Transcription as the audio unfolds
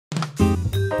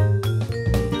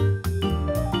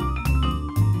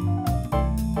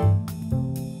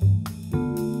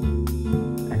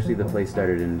Actually, the place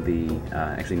started in the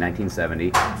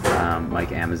 1970. Mike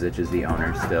Amazich is the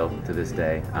owner still to this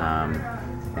day,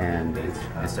 and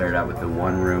it started out with the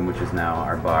one room, which is now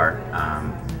our bar,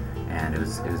 and it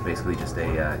was basically just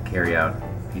a carry-out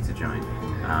pizza joint.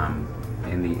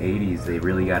 In the 80s, they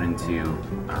really got into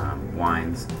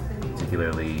wines,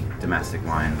 particularly domestic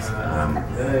wines,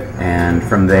 and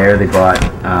from there they bought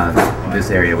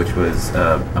this area, which was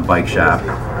a bike shop,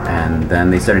 and then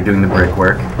they started doing the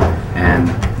brickwork, and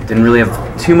didn't really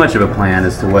have too much of a plan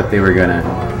as to what they were going to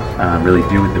really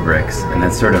do with the bricks, and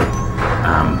that's sort of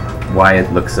why it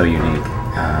looks so unique.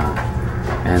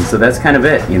 And so that's kind of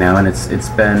it, you know, and it's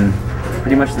been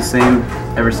pretty much the same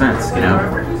ever since, you know.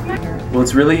 Well,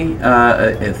 it's really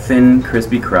a thin,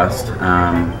 crispy crust.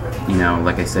 You know,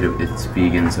 like I said, it's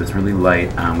vegan, so it's really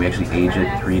light. We actually age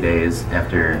it 3 days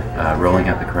after rolling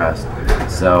out the crust,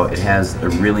 so it has a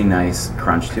really nice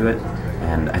crunch to it,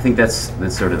 and I think that's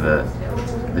sort of the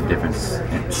difference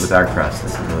with our crust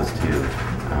as opposed to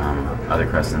other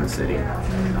crusts in the city.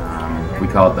 We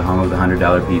call it the home of the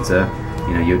 $100 pizza.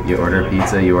 You know, you order a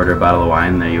pizza, you order a bottle of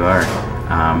wine, and there you are.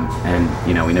 And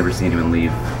you know, we never see anyone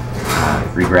leave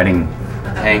regretting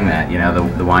paying that. You know,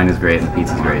 the wine is great and the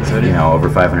pizza's great. So, you know, over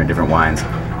 500 different wines.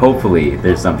 Hopefully,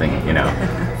 there's something, you know,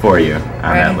 for you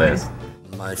on that list.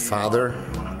 My father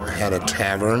had a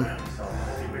tavern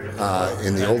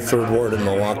in the old Third Ward in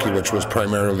Milwaukee, which was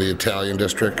primarily the Italian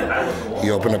district. He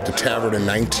opened up the tavern in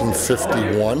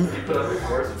 1951,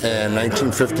 and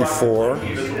 1954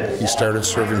 he started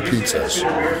serving pizzas.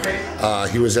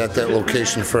 He was at that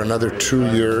location for another 2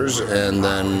 years, and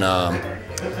then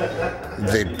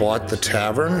they bought the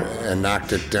tavern and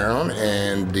knocked it down,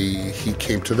 and he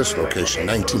came to this location,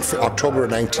 October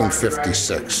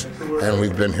 1956, and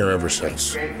we've been here ever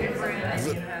since.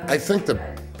 I think the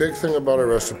big thing about our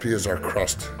recipe is our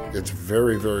crust. It's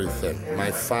very, very thin. My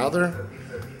father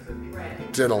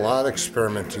did a lot of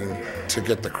experimenting to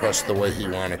get the crust the way he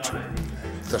wanted to.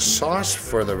 The sauce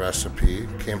for the recipe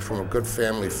came from a good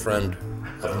family friend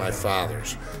of my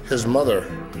father's. His mother,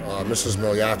 Mrs.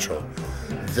 Miliacho,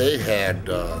 they had,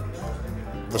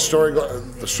 the story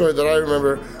that I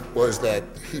remember was that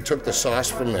he took the sauce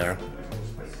from there.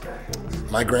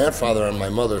 My grandfather on my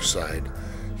mother's side,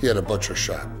 he had a butcher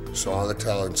shop, so all the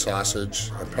Italian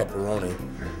sausage and pepperoni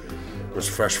was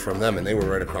fresh from them, and they were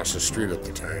right across the street at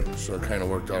the time, so it kind of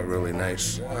worked out really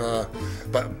nice.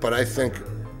 But I think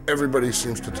everybody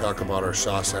seems to talk about our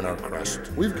sauce and our crust.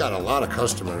 We've got a lot of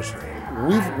customers.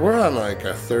 We're on like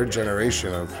a third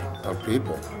generation of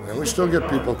people, and we still get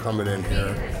people coming in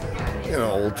here, you know,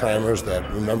 old timers that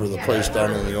remember the place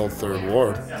down in the old Third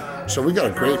Ward. So we've got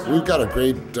a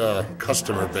great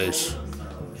customer base,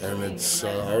 and it's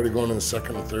already going in the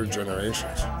second and third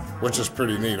generations, which is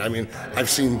pretty neat. I mean, I've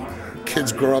seen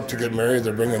kids grow up to get married.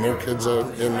 They're bringing their kids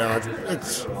in now.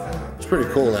 It's pretty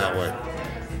cool that way.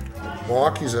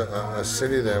 Milwaukee's a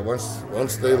city that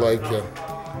once they like you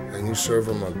and you serve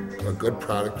them a good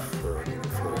product for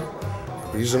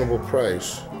a reasonable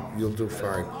price, you'll do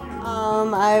fine.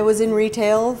 I was in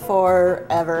retail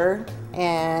forever,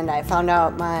 and I found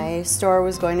out my store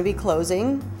was going to be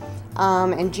closing.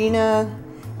 And Gina,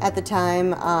 at the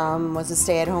time, was a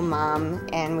stay-at-home mom,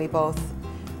 and we both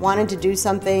wanted to do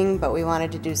something, but we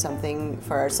wanted to do something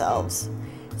for ourselves.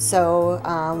 So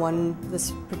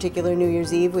this particular New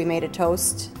Year's Eve, we made a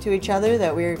toast to each other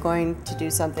that we were going to do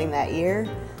something that year.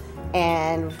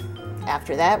 And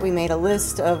after that, we made a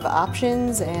list of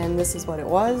options, and this is what it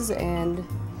was, and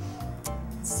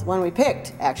it's one we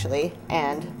picked, actually,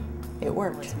 and it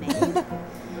worked.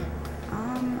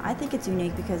 I think it's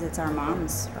unique because it's our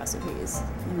mom's recipes,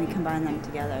 and we combine them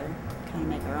together, kind of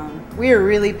make our own. We are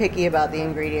really picky about the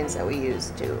ingredients that we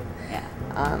use, too. Yeah.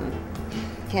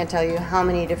 Can't tell you how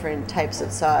many different types of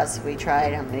sauce we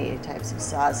tried, how many types of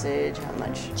sausage, how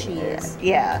much cheese.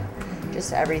 Yeah,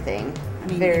 just everything. I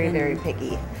mean, very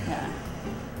picky. Yeah.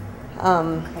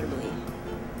 Incredibly.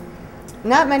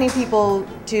 Not many people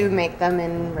do make them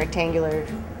in rectangular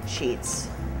sheets.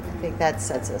 I think that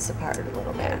sets us apart a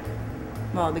little bit.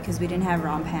 Well, because we didn't have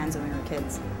round pans when we were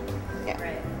kids. Yeah.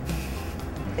 Right.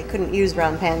 They couldn't use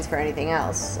round pans for anything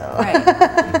else, so. Right.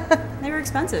 They were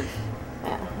expensive.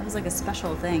 Yeah. It was like a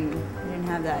special thing. You didn't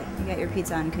have that. You got your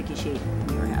pizza on cookie sheet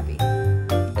and you were happy.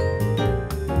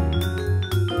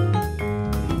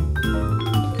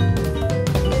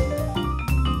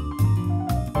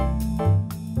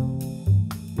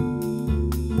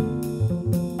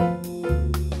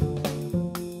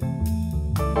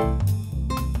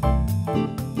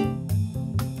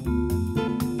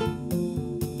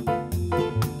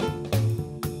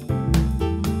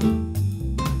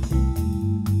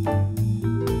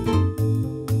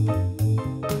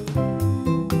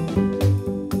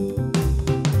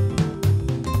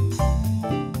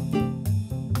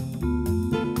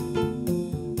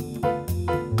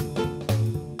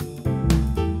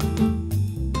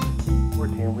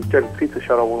 started Pizza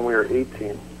Shuttle when we were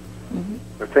 18.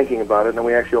 We're thinking about it, and then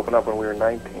we actually opened up when we were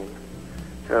 19.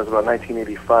 So that was about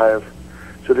 1985.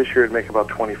 So this year it'd make about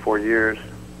 24 years.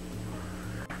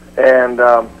 And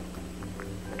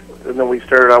then we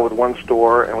started out with one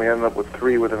store, and we ended up with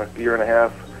 3 within a year and a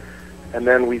half. And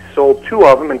then we sold 2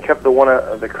 of them and kept the one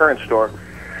the current store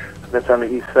that's on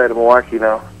the east side of Milwaukee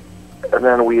now. And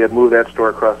then we had moved that store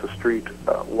across the street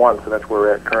once, and that's where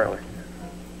we're at currently.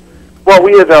 Well,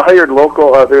 we had hired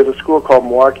local. There's a school called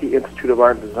Milwaukee Institute of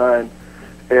Art and Design,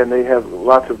 and they have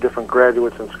lots of different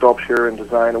graduates in sculpture and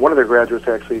design. And one of their graduates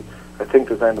actually, I think,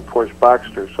 designed the Porsche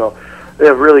Boxster. So they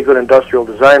have really good industrial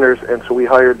designers, and so we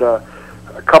hired a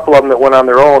couple of them that went on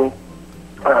their own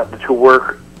to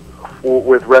work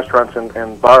with restaurants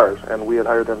and bars, and we had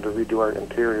hired them to redo our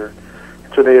interior.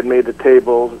 So they had made the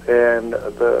tables and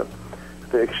the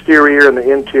exterior and the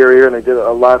interior, and they did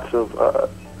lots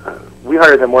of. We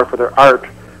hired them more for their art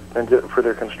than for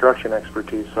their construction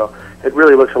expertise. So it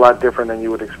really looks a lot different than you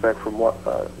would expect from what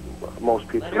most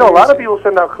people. You know, a lot of people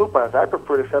send out coupons. I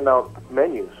prefer to send out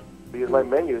menus because my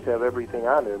menus have everything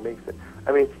on there. It makes it.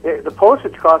 I mean, the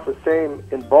postage costs the same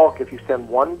in bulk if you send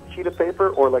one sheet of paper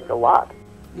or like a lot.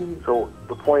 So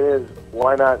the point is,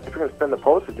 why not? If you're going to spend the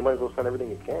postage, you might as well send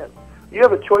everything you can. You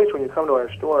have a choice when you come to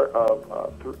our store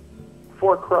of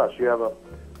 4 crusts. You have a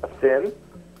thin,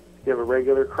 you have a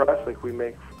regular crust like we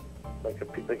make, like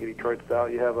a Detroit style.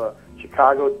 You have a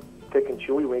Chicago thick and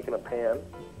chewy, we make in a pan.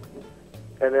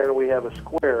 And then we have a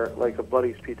square like a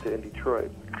Buddy's Pizza in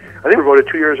Detroit. I think we voted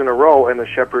 2 years in a row in the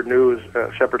Shepherd News,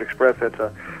 Shepherd Express. That's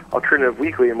a alternative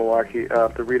weekly in Milwaukee.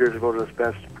 The readers voted us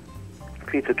best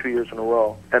pizza 2 years in a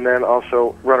row, and then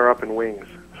also runner-up in wings.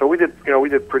 So we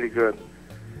did pretty good.